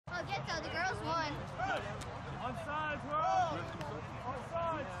forget though, the girls won. Onside, bro!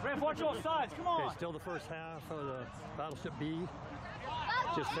 Onside! Ref, watch all sides, come on! Okay, still the first half of the Battleship B.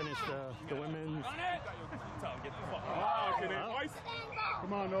 Just finished the women's. Oh, okay, twice.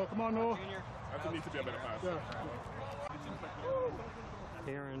 Come on, Noah, come on, Noah. That needs to be a better pass. Yeah.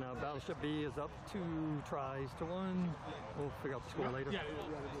 Here in Battleship B is up 2 tries to 1. We'll figure out the score later. Yeah.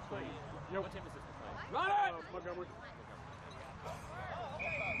 What team is this? Run it! Montgomery.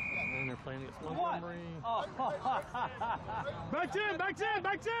 And they're playing against Montgomery. Oh. Back 10, back 10,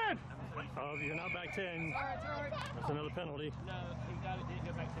 back 10! Oh, you're not back 10. That's another penalty. No, you got to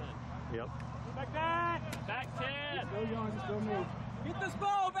go back 10. Yep. Back 10! Back 10! Still young, just don't move. Get this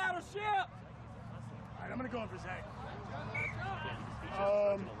ball, Battleship! All right, I'm going to go in for Zach.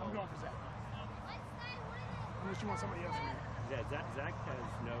 I'm going for Zach. Unless you want somebody else. Yeah, Zach has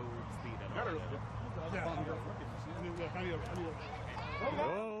no speed at all. Yeah.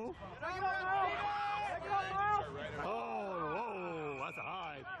 Oh. Oh, that's a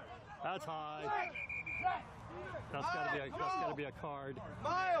high. That's high. That's gotta be a card.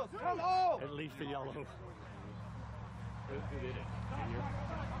 Miles, come home! At least a yellow. Who did it?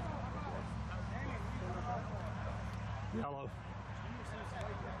 Yellow.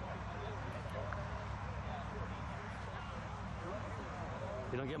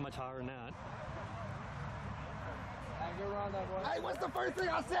 You don't get much higher than that. Hey, what's the first thing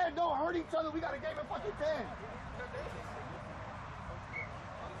I said? Don't hurt each other. We got a game of fucking 10.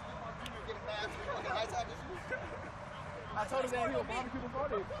 I told him that he was barbecue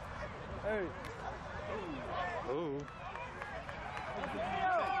party. Hey. Oh.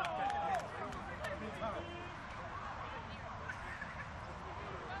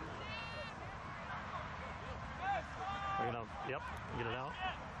 Bring it up. Yep. Get it out.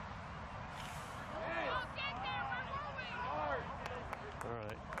 All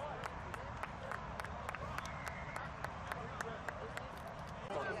right.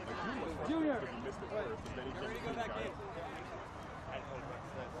 Junior! Ready to go back in.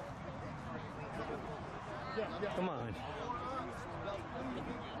 Come on.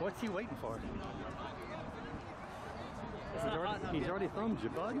 What's he waiting for? He's already thumbed you,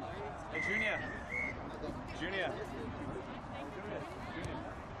 bud. Hey, Junior.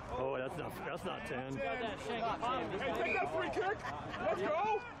 Oh, that's not 10. Hey, take that free kick. Let's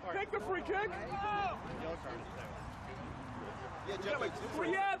go. Take the free kick.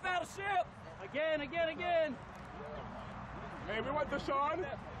 Yeah, Battleship! Again. Hey, we want Deshaun.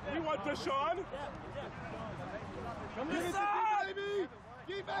 Come this side, baby.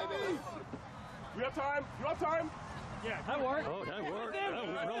 Keep baby. You have time? Yeah, that worked. Oh, that worked.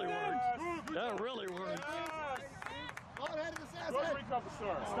 That really worked. That really worked. Go ahead to the south Go side. recap the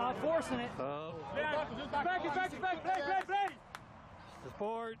start. Stop forcing it. Back.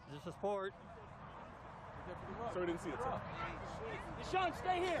 Play. Just a sport. So we didn't see it. Deshaun,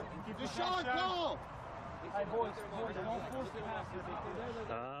 stay here. Deshaun, call. Hey, boys, don't force the passes.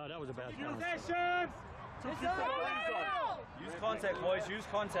 That was a bad pass. Possession. Use contact, boys. Use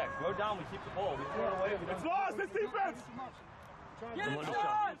contact. Go down. We keep the ball. We throw it away. It's lost. It's defense. Get it,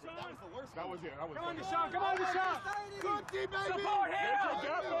 Deshaun. That was it. Come on, Deshaun. Good team, baby. Support him. Get your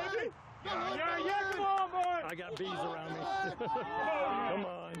gap, baby. Yeah, come on, boy. I got bees around me. Come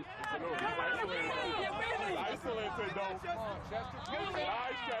on. Isolated, though.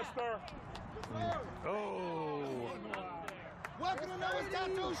 Nice, Chester. Oh. Welcome to Noah's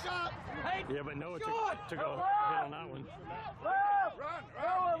Tattoo Shop. Yeah, but no, to go hit on that one. Run.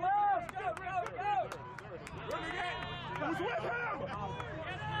 Who's with him?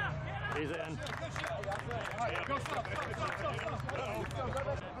 He's in.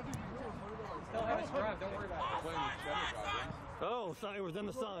 Still have his drive. Don't worry about it. Oh, it was in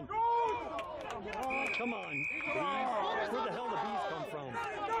the sun. Come on, bees. Where the hell the bees come from?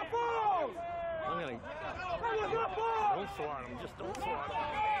 I'm gonna. Don't swat him. Just don't swat him.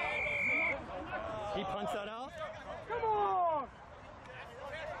 He punched that out? Come on!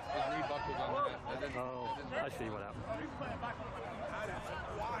 Oh, I see what happened.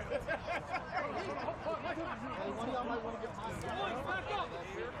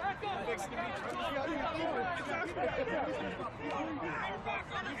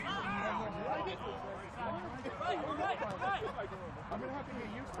 I'm going to have to get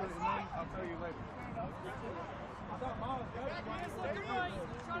used to it, and then I'll tell you later.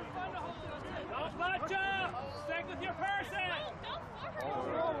 Don't punch up! Stick with your person!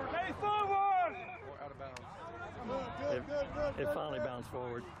 Hey, forward! Out of bounds. It finally bounced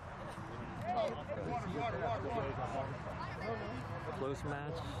forward. Close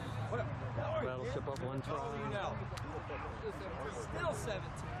match. Battleship up 1 try. Still 17.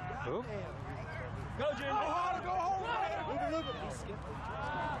 Oop. Go, Jim. Go hard, go home. Move it.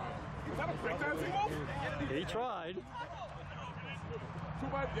 Is that a breakdancing move? He tried. Too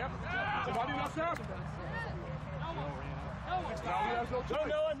bad, yep. Somebody left there. Now he has no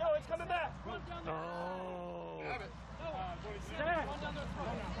choice. No, it's coming back. Oh.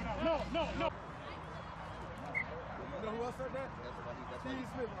 No. You know who else said that? Steve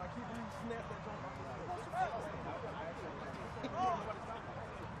Smith. I keep you snap that joint.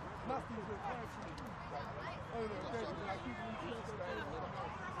 Not Steve Smith.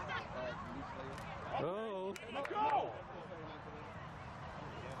 Oh. Let's go!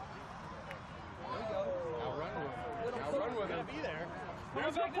 I'll run with him. Be there.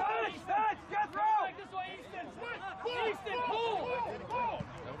 There's a push! Get through! This way, Easton! Easton, pull!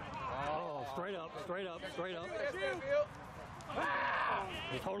 Oh, straight up.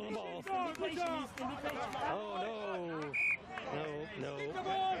 He's holding the ball. Oh, no.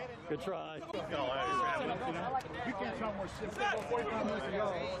 Good try. You can't tell more shit. 45 minutes ago,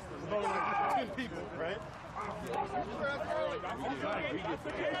 there's only like 10 people, right?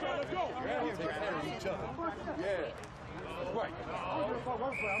 Let's go. Yeah. Right. I'm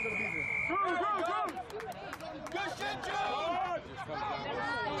gonna be here. Good shit, Joe!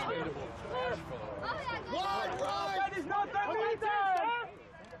 Run! That is not that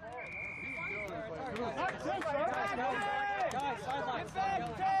Guys, sideline.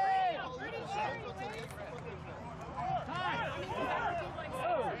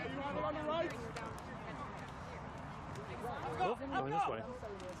 You on the right? Oh, going this way.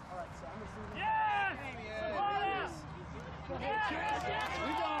 Yes! Yeah.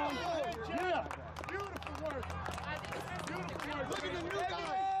 Beautiful work. Look at the new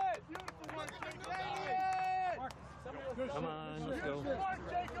guy. Beautiful work. Come on, let's go. Beautiful work,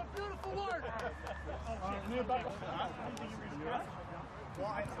 Jacob. Beautiful work. Well,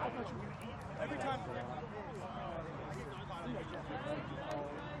 I thought you were going to eat. Every time.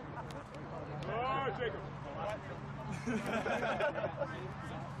 Oh, Jacob.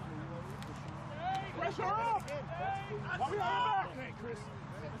 Pressure up! Why we on back? Hey, Chris.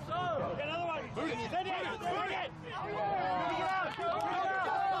 Get another one! Bring it!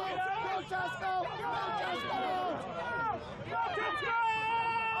 Go, Chesco!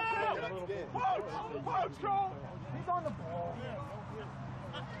 Poach, Cole! He's on the ball.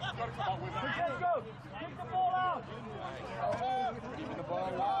 Gotta come out with it. Let's go! Kick the ball out! Keeping the ball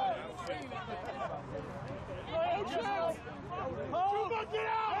alive. Poach out! Poach, get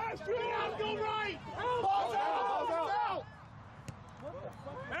out! Shoot it out, go right! Ball's out!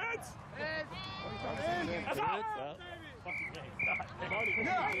 Heads! That's out.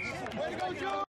 Yeah! Way to go, Joe!